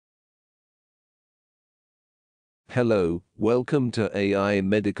Hello, welcome to AI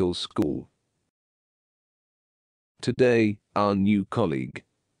Medical School. Today, our new colleague,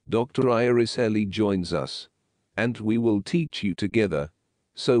 Dr. Iris Ellie joins us, and we will teach you together.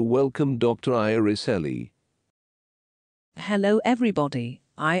 So welcome Dr. Iris Ellie. Hello everybody,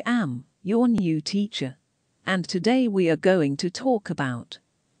 I am your new teacher, and today we are going to talk about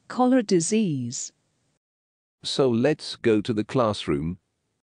cholera disease. So let's go to the classroom.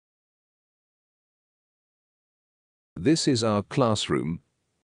 This is our classroom.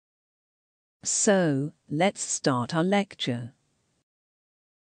 So, let's start our lecture.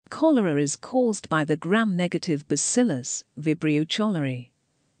 Cholera is caused by the gram-negative bacillus, Vibrio Cholerae.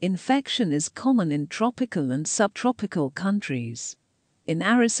 Infection is common in tropical and subtropical countries. In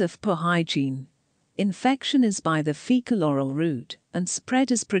areas of poor hygiene, infection is by the fecal-oral route, and spread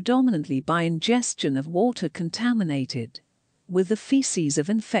is predominantly by ingestion of water contaminated with the feces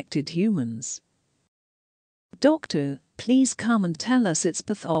of infected humans. Doctor, please come and tell us its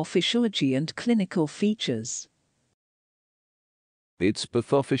pathophysiology and clinical features. Its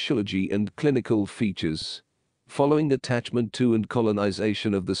pathophysiology and clinical features. Following attachment to and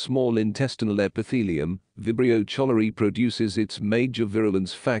colonization of the small intestinal epithelium, Vibrio Cholerae produces its major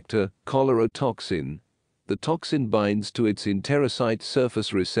virulence factor, cholera toxin. The toxin binds to its enterocyte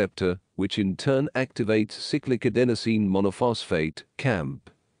surface receptor, which in turn activates cyclic adenosine monophosphate, CAMP.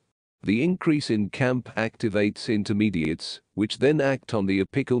 The increase in CAMP activates intermediates, which then act on the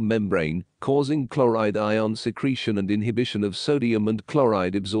apical membrane, causing chloride ion secretion and inhibition of sodium and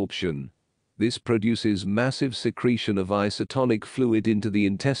chloride absorption. This produces massive secretion of isotonic fluid into the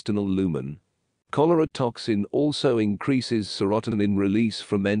intestinal lumen. Cholera toxin also increases serotonin release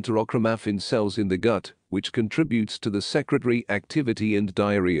from enterochromaffin cells in the gut, which contributes to the secretory activity and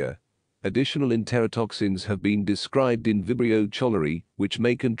diarrhea. Additional enterotoxins have been described in Vibrio Cholerae, which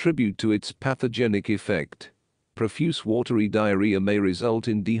may contribute to its pathogenic effect. Profuse watery diarrhea may result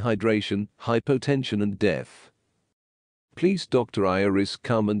in dehydration, hypotension and death. Please Dr. Iris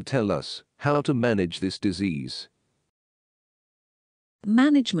come and tell us how to manage this disease.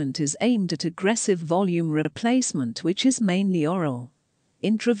 Management is aimed at aggressive volume replacement, which is mainly oral.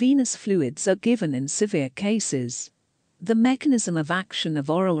 Intravenous fluids are given in severe cases. The mechanism of action of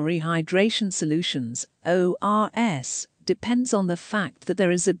oral rehydration solutions, ORS, depends on the fact that there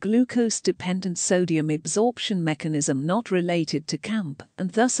is a glucose-dependent sodium absorption mechanism not related to CAMP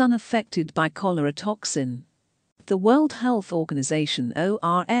and thus unaffected by cholera toxin. The World Health Organization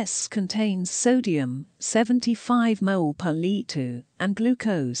ORS contains sodium 75 mol per liter and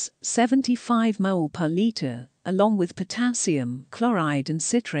glucose 75 mol per liter, along with potassium, chloride and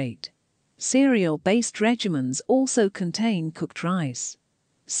citrate. Cereal-based regimens also contain cooked rice.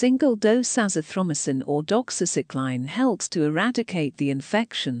 Single-dose azithromycin or doxycycline helps to eradicate the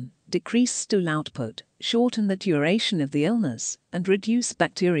infection, decrease stool output, shorten the duration of the illness, and reduce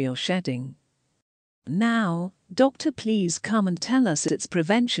bacterial shedding. Now, doctor, please come and tell us its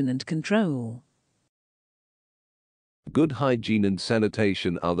prevention and control. Good hygiene and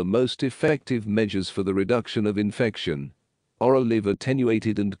sanitation are the most effective measures for the reduction of infection. Oral live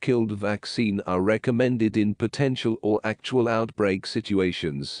attenuated and killed vaccine are recommended in potential or actual outbreak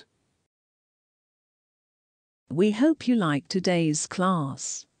situations. We hope you liked today's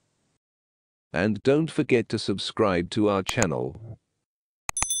class. And don't forget to subscribe to our channel.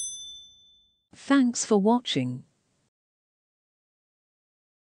 Thanks for watching.